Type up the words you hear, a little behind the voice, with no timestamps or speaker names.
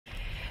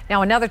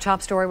Now, another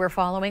top story we're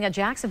following. A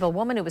Jacksonville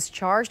woman who was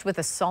charged with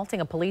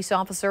assaulting a police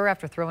officer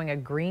after throwing a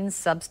green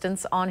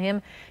substance on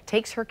him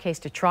takes her case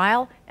to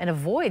trial and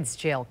avoids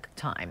jail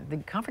time. The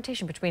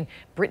confrontation between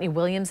Brittany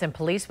Williams and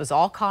police was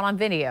all caught on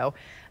video.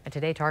 And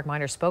today, Tarek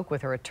Miner spoke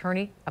with her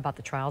attorney about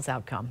the trial's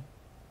outcome.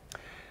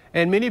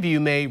 And many of you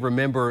may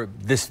remember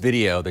this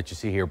video that you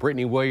see here.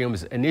 Brittany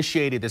Williams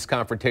initiated this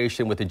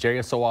confrontation with a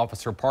JSO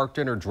officer parked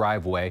in her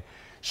driveway.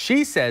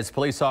 She says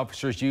police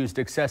officers used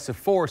excessive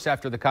force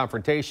after the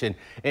confrontation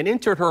and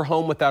entered her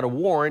home without a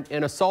warrant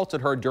and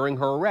assaulted her during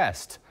her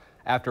arrest.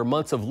 After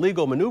months of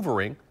legal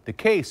maneuvering, the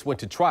case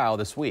went to trial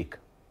this week.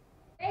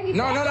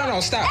 No,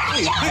 stop.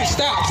 Please,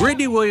 stop.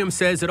 Brittany Williams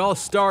says it all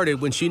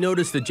started when she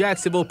noticed the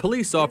Jacksonville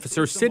police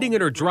officer sitting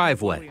in her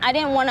driveway. I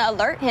didn't want to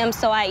alert him,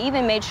 so I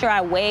even made sure I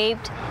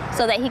waved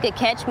so that he could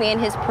catch me in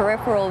his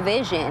peripheral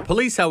vision.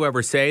 Police,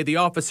 however, say the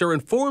officer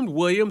informed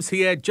Williams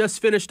he had just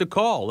finished a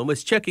call and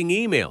was checking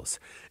emails,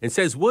 and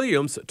says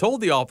Williams told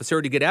the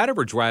officer to get out of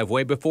her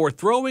driveway before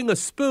throwing a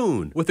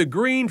spoon with a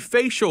green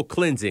facial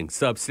cleansing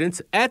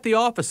substance at the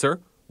officer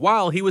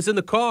while he was in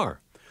the car.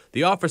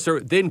 The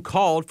officer then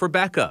called for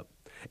backup.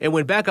 And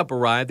when backup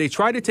arrived, they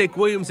tried to take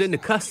Williams into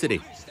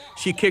custody.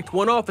 She kicked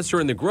one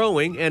officer in the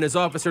groin, and as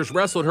officers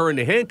wrestled her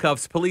into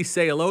handcuffs, police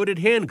say a loaded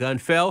handgun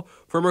fell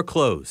from her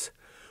clothes.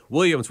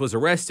 Williams was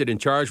arrested and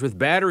charged with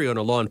battery on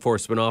a law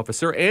enforcement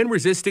officer and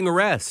resisting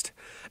arrest.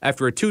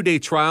 After a 2-day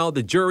trial,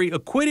 the jury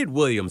acquitted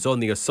Williams on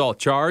the assault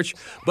charge,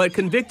 but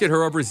convicted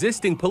her of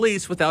resisting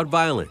police without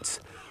violence.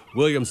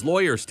 Williams'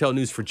 lawyers tell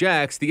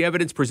News4Jax the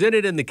evidence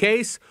presented in the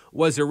case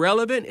was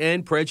irrelevant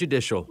and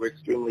prejudicial. We're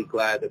extremely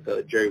glad that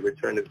the jury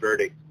returned a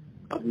verdict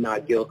of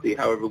not guilty.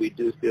 However, we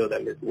do feel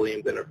that Ms.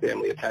 Williams and her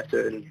family have had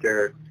to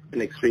endure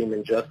an extreme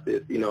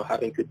injustice,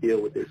 having to deal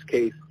with this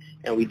case.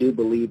 And we do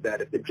believe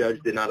that if the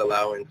judge did not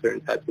allow in certain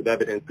types of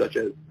evidence, such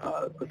as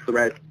a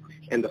threat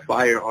and the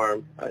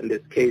firearm in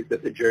this case,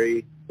 that the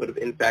jury would have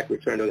in fact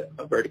returned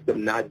a verdict of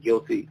not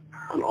guilty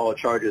on all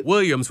charges.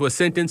 Williams was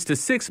sentenced to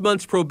 6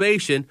 months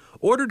probation,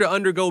 ordered to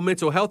undergo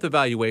mental health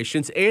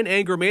evaluations and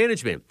anger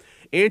management,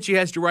 and she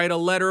has to write a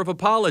letter of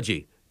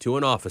apology to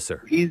an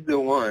officer. He's the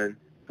one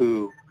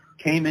who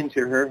came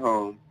into her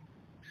home,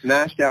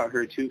 smashed out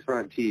her 2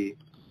 front teeth,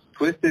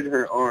 twisted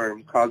her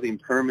arm, causing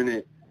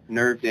permanent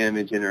nerve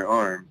damage in her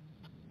arm,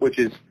 which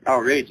is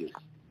outrageous.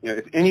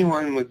 If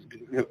anyone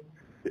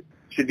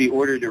should be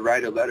ordered to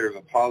write a letter of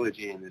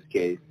apology in this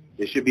case,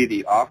 it should be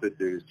the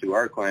officers to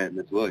our client,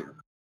 Ms. Williams.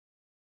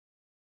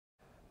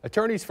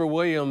 Attorneys for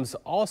Williams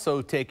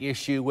also take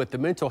issue with the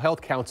mental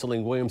health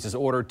counseling Williams is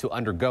ordered to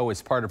undergo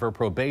as part of her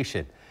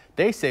probation.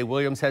 They say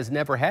Williams has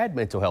never had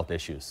mental health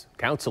issues,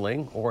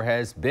 counseling, or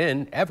has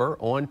been ever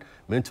on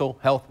mental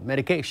health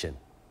medication.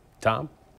 Tom?